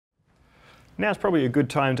now's probably a good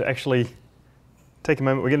time to actually take a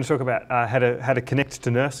moment. We're going to talk about how to connect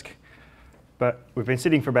to NERSC, but we've been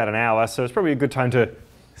sitting for about an hour, so it's probably a good time to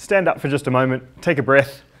stand up for just a moment, take a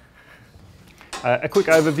breath. A quick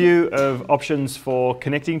overview of options for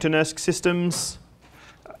connecting to NERSC systems.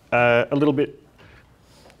 A little bit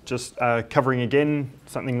just covering again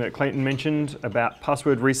something that Clayton mentioned about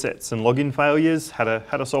password resets and login failures, how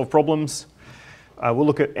to solve problems. We'll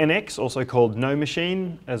look at NX, also called No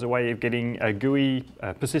Machine, as a way of getting a GUI,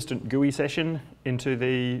 persistent GUI session into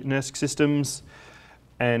the NERSC systems,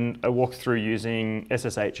 and a walkthrough using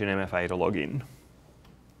SSH and MFA to log in.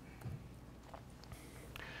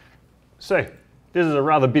 So this is a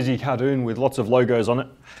rather busy cartoon with lots of logos on it.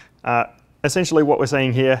 Essentially what we're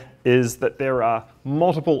saying here is that there are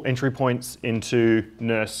multiple entry points into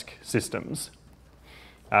NERSC systems.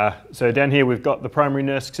 So down here we've got the primary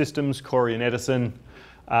NERSC systems, Corey and Edison.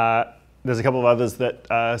 There's a couple of others that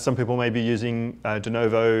some people may be using,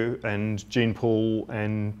 Denovo and Genepool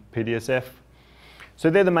and PDSF. So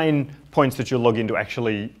they're the main points that you'll log in to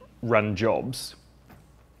actually run jobs.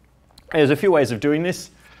 There's a few ways of doing this.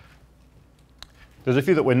 There's a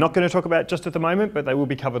few that we're not going to talk about just at the moment, but they will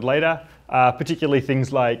be covered later, particularly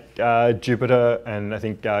things like Jupyter, and I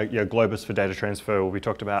think Globus for data transfer will be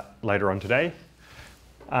talked about later on today.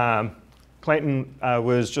 Clayton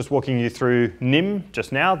was just walking you through NIM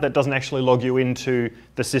just now. That doesn't actually log you into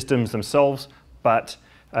the systems themselves, but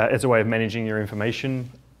it's a way of managing your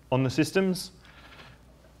information on the systems.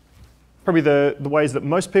 Probably the ways that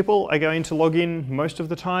most people are going to log in most of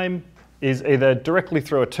the time is either directly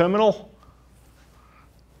through a terminal,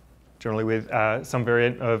 generally with some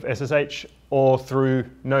variant of SSH, or through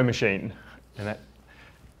No Machine. And that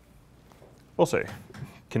also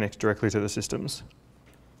connects directly to the systems.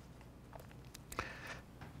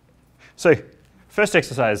 So first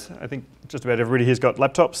exercise, I think just about everybody here's got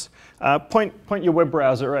laptops. Point your web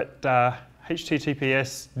browser at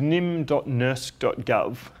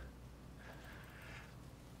https://nim.nersc.gov.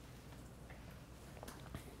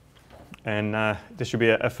 And this should be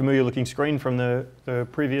a familiar looking screen from the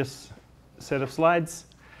previous set of slides.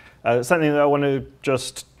 Something that I want to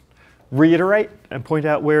just reiterate and point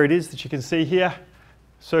out where it is that you can see here,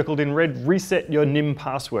 circled in red, reset your NIM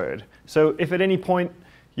password. So if at any point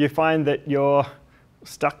you find that you're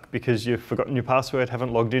stuck because you've forgotten your password,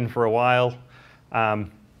 haven't logged in for a while,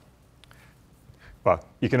 well,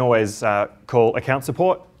 you can always call account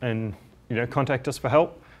support and contact us for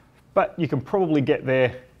help. But you can probably get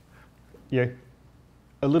there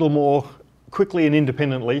a little more quickly and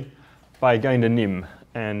independently by going to NIM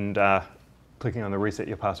and clicking on the reset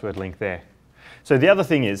your password link there. So the other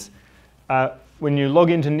thing is, when you log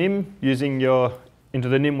into NIM into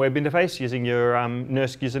the NIM web interface using your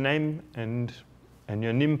NERSC username and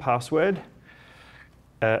your NIM password,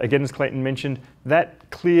 again, as Clayton mentioned, that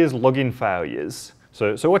clears login failures.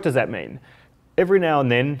 So what does that mean? Every now and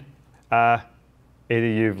then, either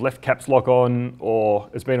you've left caps lock on, or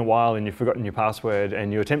it's been a while and you've forgotten your password,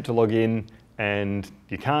 and you attempt to log in and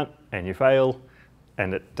you can't, and you fail,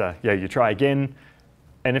 and you try again.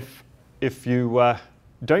 And if you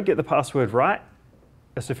don't get the password right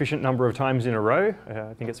a sufficient number of times in a row,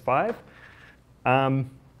 I think it's 5, the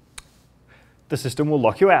system will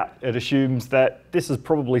lock you out. It assumes that this is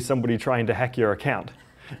probably somebody trying to hack your account.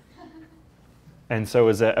 And so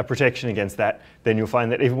as a protection against that, then you'll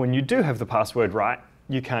find that even when you do have the password right,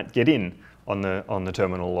 you can't get in on the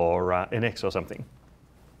terminal or NX or something.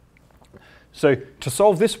 So to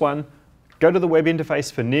solve this one, go to the web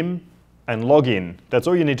interface for NIM and log in. That's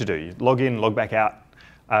all you need to do. You log in, log back out,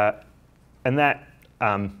 and that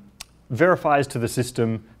verifies to the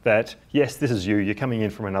system that, yes, this is you. You're coming in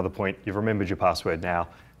from another point. You've remembered your password now.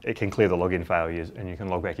 It can clear the login failures, and you can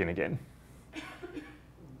log back in again.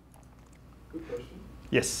 Good question.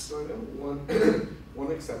 Yes? So I know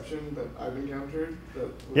one exception that I've encountered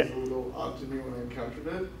that was a little odd to me when I encountered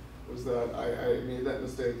it was that I made that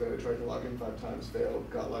mistake that I tried to log in 5 times, failed,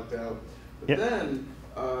 got locked out. But then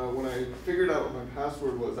when I figured out what my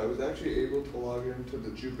password was, I was actually able to log into the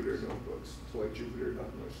Jupyter notebooks, so like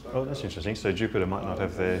Jupyter.nersc.gov. Oh, that's interesting. So Jupyter might not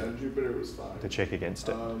have the Jupyter was fine. The check against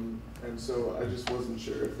it. And so I just wasn't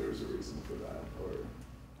sure if there was a reason for that, or.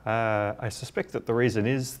 I suspect that the reason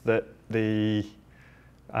is that the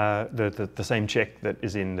same check that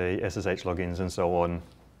is in the SSH logins and so on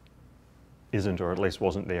isn't, or at least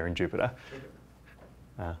wasn't there in Jupyter.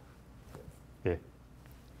 Okay. Yeah.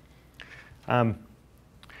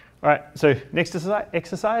 All right, so next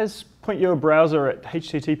exercise, point your browser at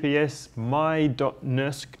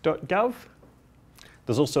https://my.nersc.gov.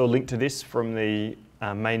 There's also a link to this from the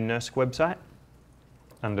main NERSC website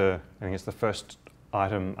under, I think it's the first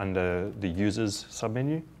item under the users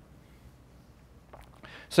submenu.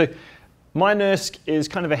 So NERSC is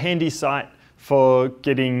kind of a handy site for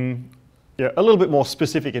getting a little bit more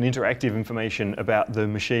specific and interactive information about the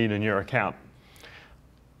machine and your account.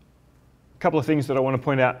 A couple of things that I want to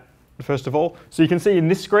point out first of all. So you can see in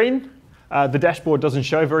this screen, the dashboard doesn't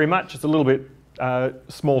show very much. It's a little bit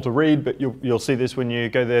small to read, but you'll see this when you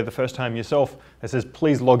go there the first time yourself. It says,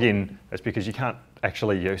 please log in. That's because you can't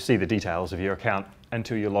actually see the details of your account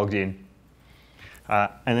until you're logged in. And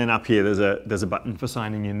then up here, there's a button for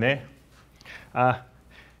signing in there.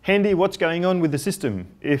 Handy, what's going on with the system?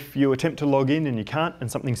 If you attempt to log in and you can't, and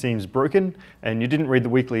something seems broken, and you didn't read the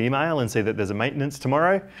weekly email and see that there's a maintenance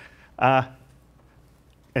tomorrow, and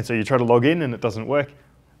so you try to log in and it doesn't work,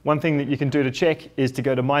 one thing that you can do to check is to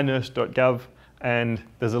go to mynersc.gov, and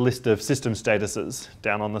there's a list of system statuses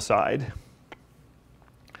down on the side.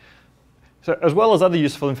 So as well as other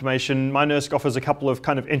useful information, NERSC offers a couple of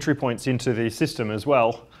kind of entry points into the system as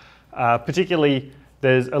well. Particularly,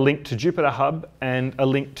 there's a link to Jupyter Hub and a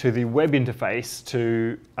link to the web interface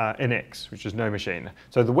to NX, which is No Machine.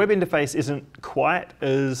 So the web interface isn't quite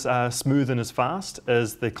as smooth and as fast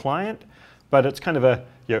as the client, but it's kind of a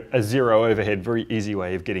zero overhead, very easy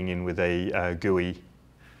way of getting in with a GUI,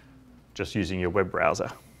 just using your web browser.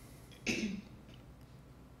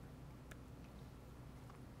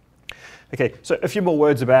 Okay, so a few more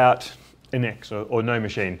words about NX or No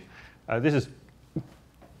Machine. This is,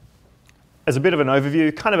 as a bit of an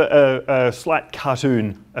overview, kind of a slight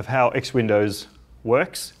cartoon of how X Windows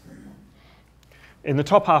works. In the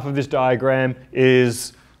top half of this diagram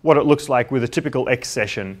is what it looks like with a typical X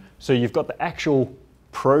session. So you've got the actual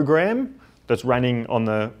program that's running on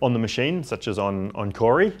the machine, such as on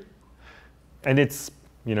Cori, and it's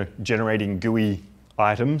generating GUI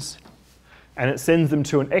items, and it sends them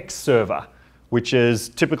to an X server, which is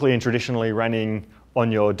typically and traditionally running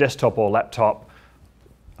on your desktop or laptop.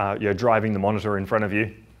 You're driving the monitor in front of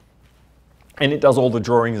you, and it does all the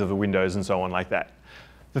drawings of the windows and so on like that.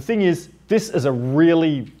 The thing is, this is a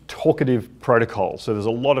really talkative protocol, so there's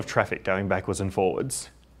a lot of traffic going backwards and forwards.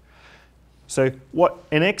 So what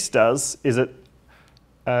NX does is it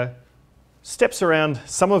steps around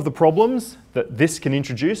some of the problems that this can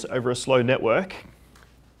introduce over a slow network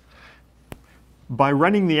by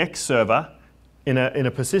running the X server in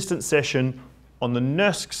a persistent session on the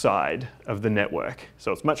NERSC side of the network.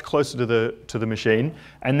 So it's much closer to the machine,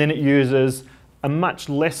 and then it uses a much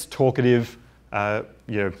less talkative,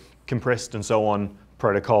 compressed and so on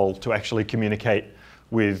protocol to actually communicate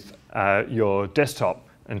with your desktop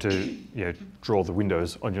and to draw the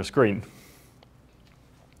windows on your screen.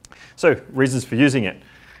 So reasons for using it.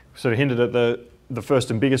 Sort of hinted at the first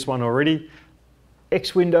and biggest one already.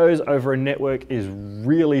 X Windows over a network is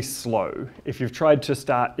really slow. If you've tried to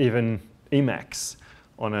start even Emacs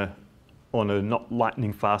on a not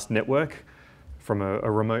lightning fast network from a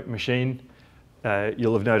remote machine,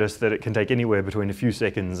 you'll have noticed that it can take anywhere between a few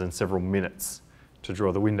seconds and several minutes to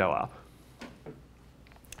draw the window up.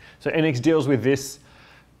 So NX deals with this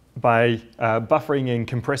by buffering and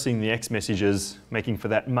compressing the X messages, making for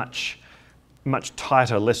that much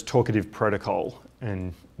tighter, less talkative protocol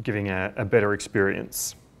and giving a better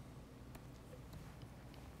experience.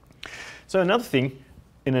 So another thing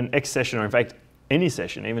in an X session, or in fact any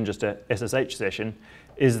session, even just a SSH session,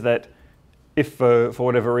 is that if for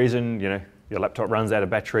whatever reason your laptop runs out of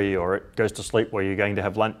battery or it goes to sleep while you're going to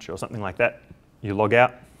have lunch or something like that, you log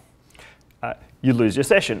out, you lose your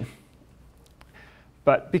session.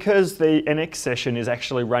 But because the NX session is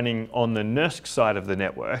actually running on the NERSC side of the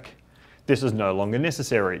network, this is no longer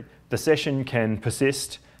necessary. The session can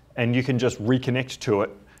persist and you can just reconnect to it,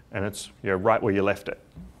 and it's right where you left it.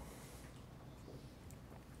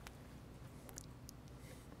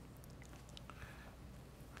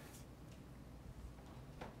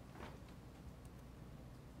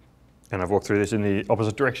 And I've walked through this in the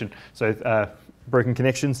opposite direction. So broken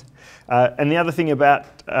connections. And the other thing about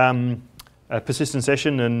a persistent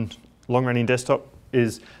session and long-running desktop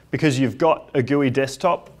is because you've got a GUI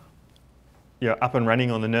desktop up and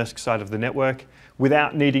running on the NERSC side of the network,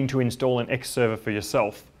 without needing to install an X server for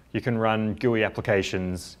yourself, you can run GUI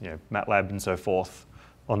applications, MATLAB and so forth,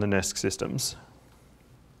 on the NERSC systems.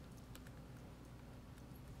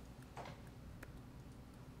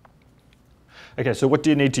 Okay, so what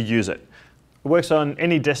do you need to use it? It works on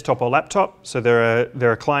any desktop or laptop, so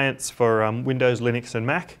there are clients for Windows, Linux, and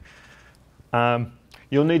Mac.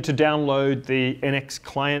 You'll need to download the NX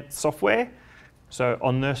client software. So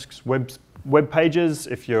on NERSC's web pages,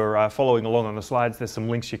 if you're following along on the slides, there's some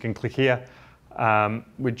links you can click here,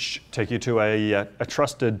 which take you to a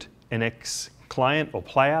trusted NX client or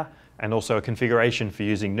player, and also a configuration for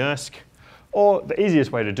using NERSC. Or the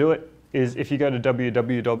easiest way to do it is if you go to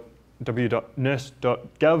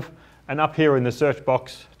www.nersc.gov and up here in the search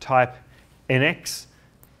box type NX,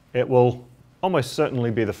 it will almost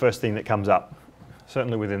certainly be the first thing that comes up,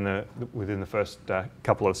 certainly within the first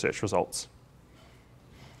couple of search results.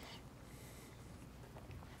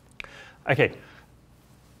 Okay,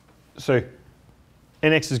 so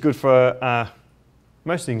NX is good for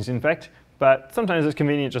most things, in fact, but sometimes it's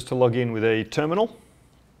convenient just to log in with a terminal.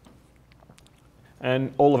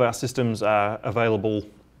 And all of our systems are available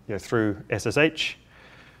through SSH.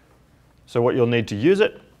 So what you'll need to use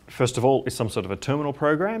it, first of all, is some sort of a terminal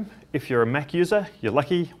program. If you're a Mac user, you're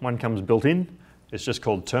lucky, one comes built in. It's just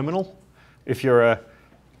called terminal. If you're a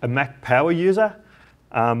Mac Power user,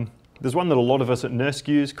 there's one that a lot of us at NERSC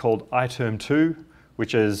use called iTerm2,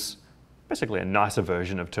 which is basically a nicer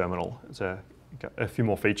version of terminal. It's got a few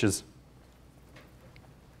more features.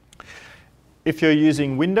 If you're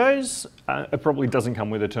using Windows, it probably doesn't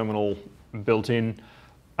come with a terminal built in,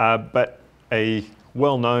 but a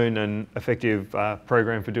well-known and effective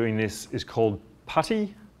program for doing this is called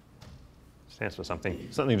PuTTY. Stands for something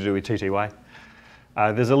to do with TTY.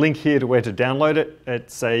 There's a link here to where to download it.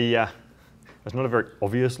 It's not a very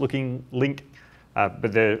obvious looking link,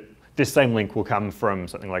 but this same link will come from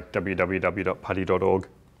something like www.putty.org.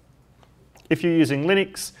 If you're using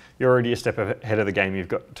Linux, you're already a step ahead of the game. You've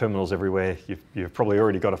got terminals everywhere. You've probably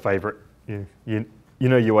already got a favorite. You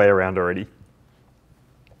know your way around already.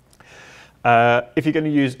 If you're going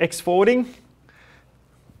to use X forwarding,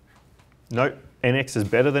 note NX is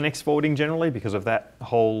better than X forwarding generally because of that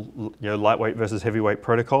whole lightweight versus heavyweight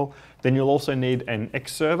protocol. Then you'll also need an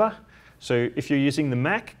X server. So if you're using the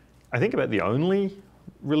Mac, I think about the only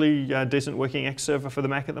really decent working X server for the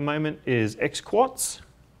Mac at the moment is XQuartz.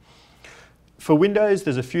 For Windows,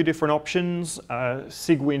 there's a few different options.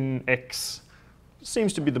 Cygwin X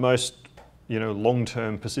seems to be the most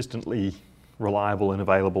long-term, persistently reliable and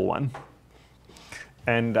available one.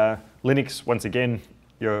 And Linux, once again,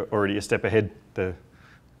 you're already a step ahead.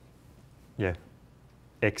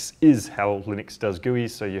 X is how Linux does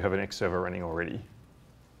GUIs, so you have an X server running already.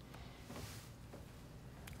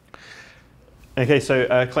 Okay, so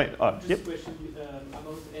Just a question about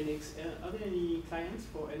NX. Are there any clients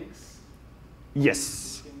for NX?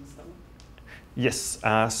 Yes. Yes.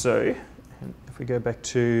 So if we go back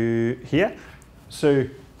to here, so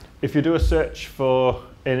if you do a search for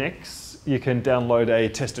NX, you can download a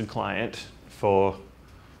tested client for,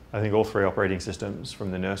 I think, all 3 operating systems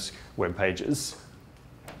from the NERSC web pages.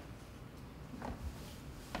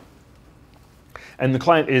 And the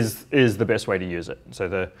client is the best way to use it. So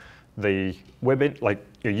the web,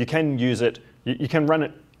 you can use it, you can run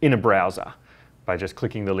it in a browser by just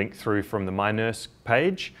clicking the link through from the My NERSC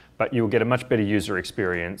page, but you'll get a much better user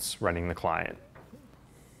experience running the client.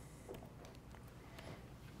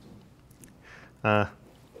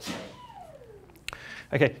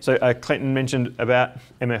 Okay, so Clayton mentioned about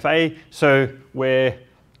MFA. So we're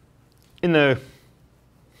in the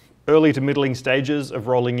early to middling stages of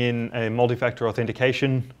rolling in a multi-factor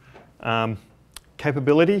authentication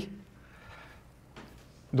capability.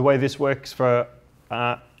 The way this works for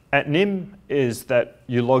at NIM is that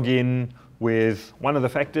you log in with one of the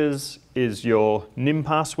factors is your NIM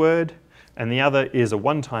password, and the other is a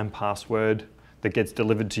one-time password that gets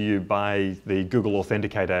delivered to you by the Google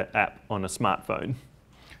Authenticator app on a smartphone.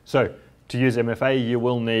 So to use MFA, you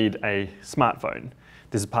will need a smartphone.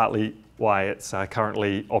 This is partly why it's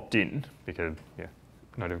currently opt-in, because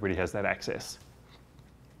not everybody has that access.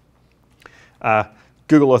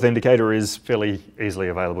 Google Authenticator is fairly easily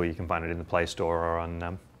available. You can find it in the Play Store or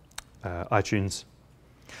on iTunes.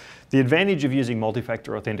 The advantage of using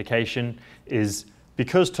multi-factor authentication is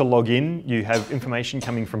because to log in, you have information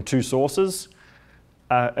coming from 2 sources.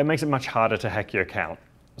 It makes it much harder to hack your account.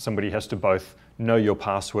 Somebody has to both know your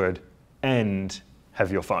password and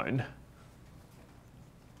have your phone.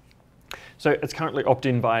 So it's currently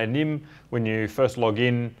opt-in via NIM. When you first log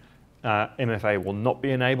in, MFA will not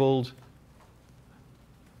be enabled.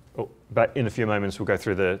 But in a few moments, we'll go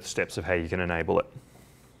through the steps of how you can enable it.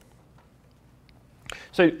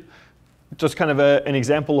 So just kind of an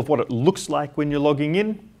example of what it looks like when you're logging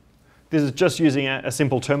in. This is just using a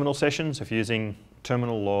simple terminal session. So if you're using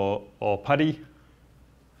terminal or PuTTY,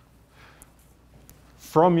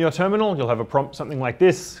 from your terminal, you'll have a prompt something like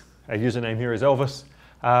this. Our username here is Elvis.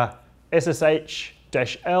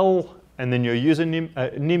 SSH-L, and then your NIM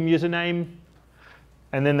username,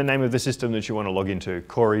 and then the name of the system that you want to log into,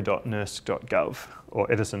 corey.nersc.gov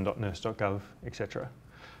or edison.nersc.gov, etc.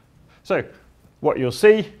 So what you'll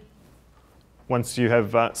see, once you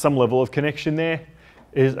have some level of connection there,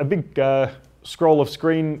 is a big scroll of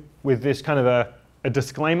screen with this kind of a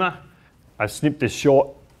disclaimer. I've snipped this short,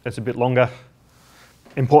 it's a bit longer.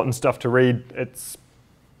 Important stuff to read. It's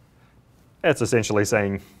essentially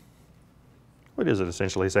saying, what is it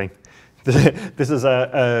essentially saying? This is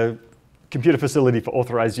a computer facility for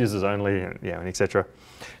authorized users only, and etc.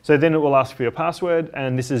 So then it will ask for your password,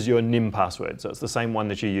 and this is your NIM password. So it's the same one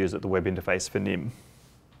that you use at the web interface for NIM.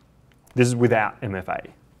 This is without MFA.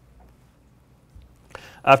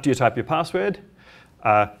 After you type your password,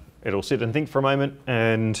 it'll sit and think for a moment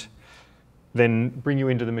and then bring you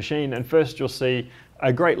into the machine. And first you'll see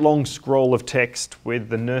a great long scroll of text with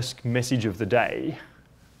the NERSC message of the day.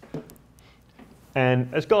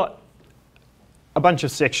 And it's got a bunch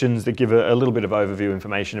of sections that give a little bit of overview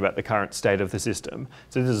information about the current state of the system.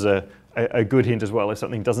 So this is a good hint as well if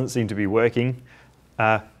something doesn't seem to be working.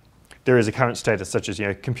 There is a current status such as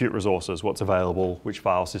compute resources, what's available, which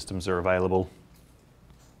file systems are available.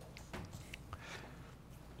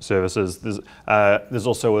 Services. There's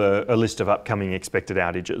also a list of upcoming expected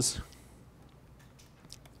outages.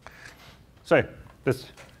 So this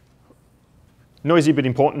noisy but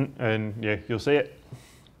important, and you'll see it.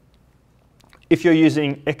 If you're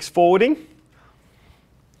using X forwarding,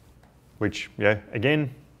 which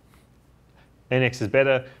again, NX is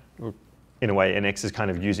better. In a way, NX is kind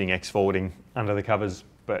of using X forwarding under the covers,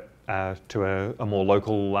 but to a more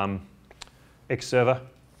local X server.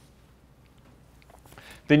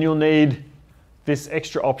 Then you'll need this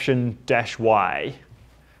extra option -Y.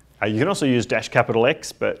 You can also use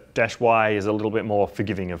 -X, but -Y is a little bit more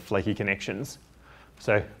forgiving of flaky connections.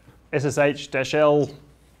 So SSH-L,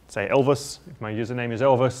 say Elvis, if my username is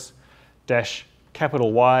Elvis,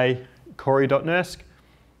 -Y, Corey.NERSC.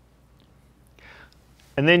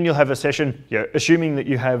 And then you'll have a session, assuming that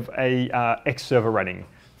you have a X server running.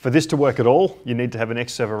 For this to work at all, you need to have an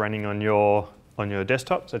X server running on your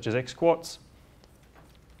desktop, such as XQuartz.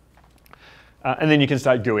 And then you can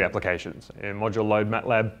start GUI applications. Module load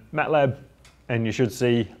MATLAB, and you should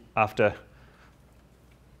see after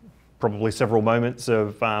probably several moments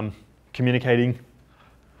of communicating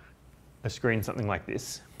a screen something like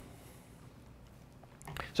this.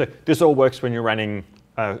 So this all works when you're running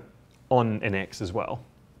on NX as well.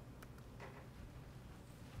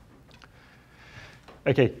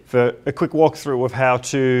 Okay, for a quick walkthrough of how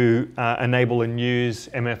to enable and use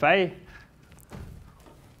MFA,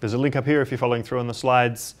 there's a link up here if you're following through on the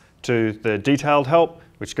slides to the detailed help,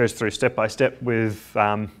 which goes through step by step with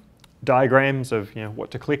diagrams of what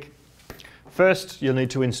to click. First, you'll need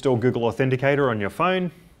to install Google Authenticator on your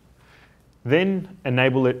phone. Then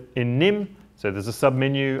enable it in NIM. So there's a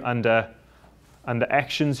submenu under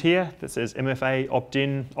Actions here that says MFA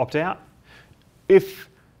opt-in, opt-out. If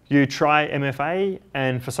you try MFA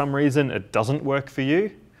and for some reason it doesn't work for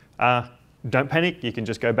you, don't panic. You can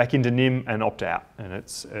just go back into NIM and opt out, and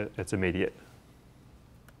it's immediate.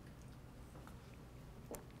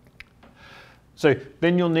 So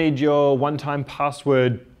then you'll need your one-time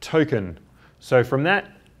password token. So from that,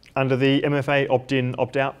 under the MFA opt-in,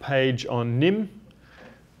 opt-out page on NIM,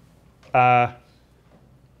 oh,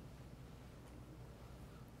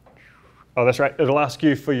 that's right. It'll ask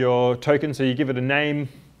you for your token. So you give it a name.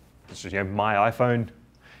 This is my iPhone.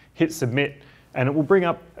 Hit submit, and it will bring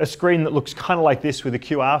up a screen that looks kind of like this with a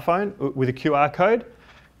QR code.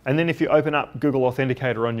 And then if you open up Google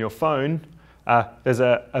Authenticator on your phone, there's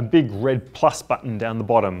a big red plus button down the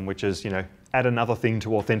bottom, which is add another thing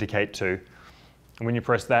to authenticate to. And when you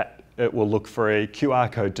press that, it will look for a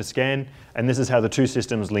QR code to scan, and this is how the two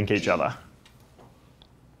systems link each other.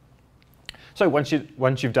 So once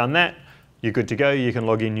you've done that, you're good to go. You can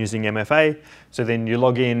log in using MFA. So then you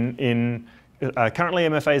log in currently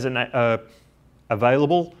MFA is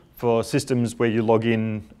available for systems where you log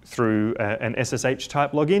in through an SSH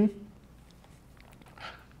type login.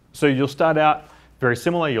 So you'll start out very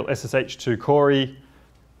similar. You'll SSH to Corey.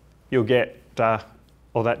 You'll get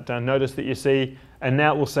all that notice that you see. And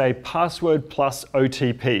now it will say password plus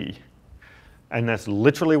OTP. And that's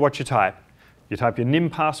literally what you type. You type your NIM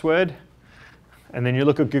password, and then you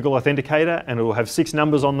look at Google Authenticator, and it will have 6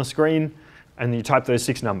 numbers on the screen, and you type those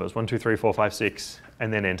 6 numbers, 1, 2, 3, 4, 5, 6,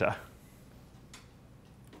 and then enter.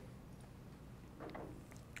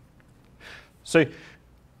 So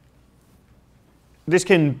this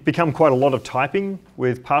can become quite a lot of typing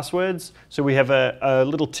with passwords. So we have a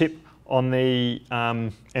little tip on the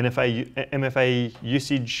MFA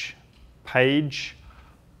usage page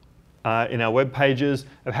in our web pages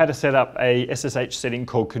of how to set up a SSH setting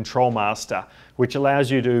called Control Master, which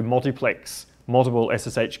allows you to multiplex multiple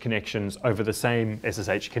SSH connections over the same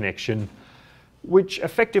SSH connection which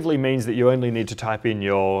effectively means that you only need to type in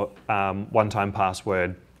your one-time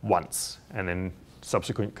password once, and then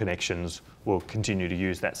subsequent connections will continue to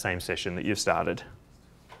use that same session that you've started.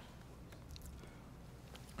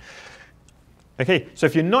 Okay, so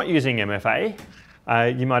if you're not using MFA,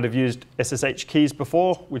 you might have used SSH keys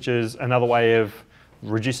before, which is another way of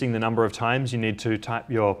reducing the number of times you need to type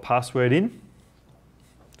your password in.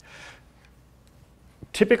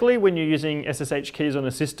 Typically, when you're using SSH keys on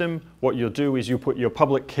a system, what you'll do is you'll put your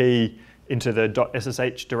public key into the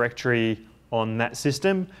 .ssh directory on that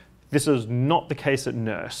system. This is not the case at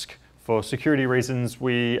NERSC. For security reasons,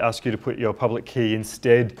 we ask you to put your public key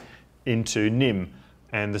instead into NIM,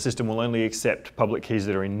 and the system will only accept public keys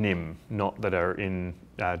that are in NIM, not that are in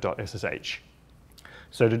 .ssh.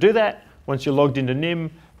 So to do that, once you're logged into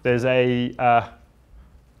NIM, there's a,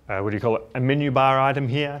 what do you call it, a menu bar item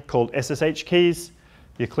here called SSH keys.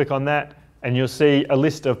 You click on that and you'll see a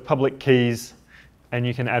list of public keys, and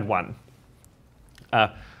you can add one.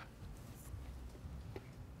 I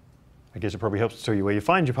guess it probably helps to tell you where you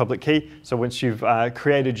find your public key. So once you've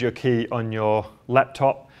created your key on your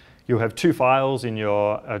laptop, you'll have two files in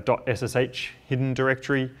your .ssh hidden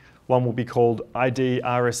directory. One will be called idrsa.pub.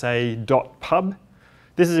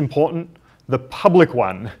 This is important. The public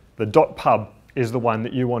one, the .pub, is the one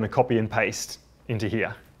that you want to copy and paste into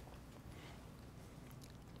here.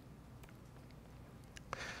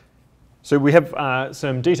 So we have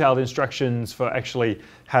some detailed instructions for actually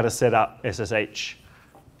how to set up SSH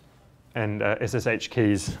and SSH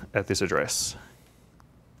keys at this address.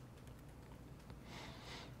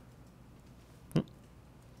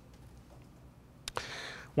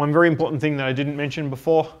 One very important thing that I didn't mention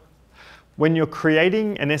before, when you're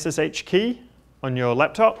creating an SSH key on your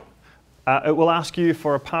laptop, it will ask you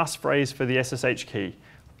for a passphrase for the SSH key.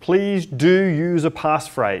 Please do use a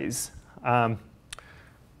passphrase.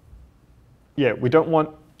 Yeah, we don't want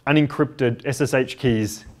unencrypted SSH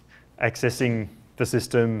keys accessing the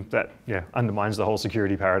system. That undermines the whole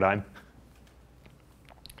security paradigm.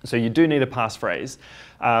 So you do need a passphrase.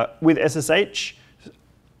 With SSH,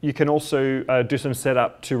 you can also do some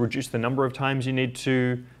setup to reduce the number of times you need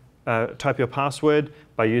to type your password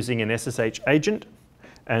by using an SSH agent.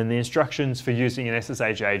 And the instructions for using an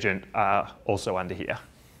SSH agent are also under here.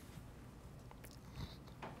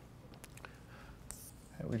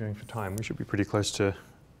 How are we doing for time? We should be pretty close to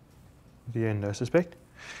the end, I suspect.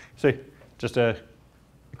 So just a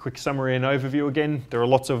quick summary and overview again. There are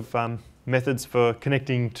lots of methods for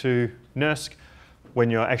connecting to NERSC.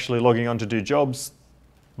 When you're actually logging on to do jobs,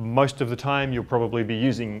 most of the time you'll probably be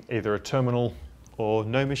using either a terminal or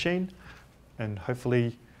no machine, and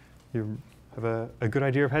hopefully you have a good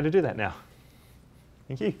idea of how to do that now.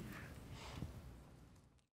 Thank you.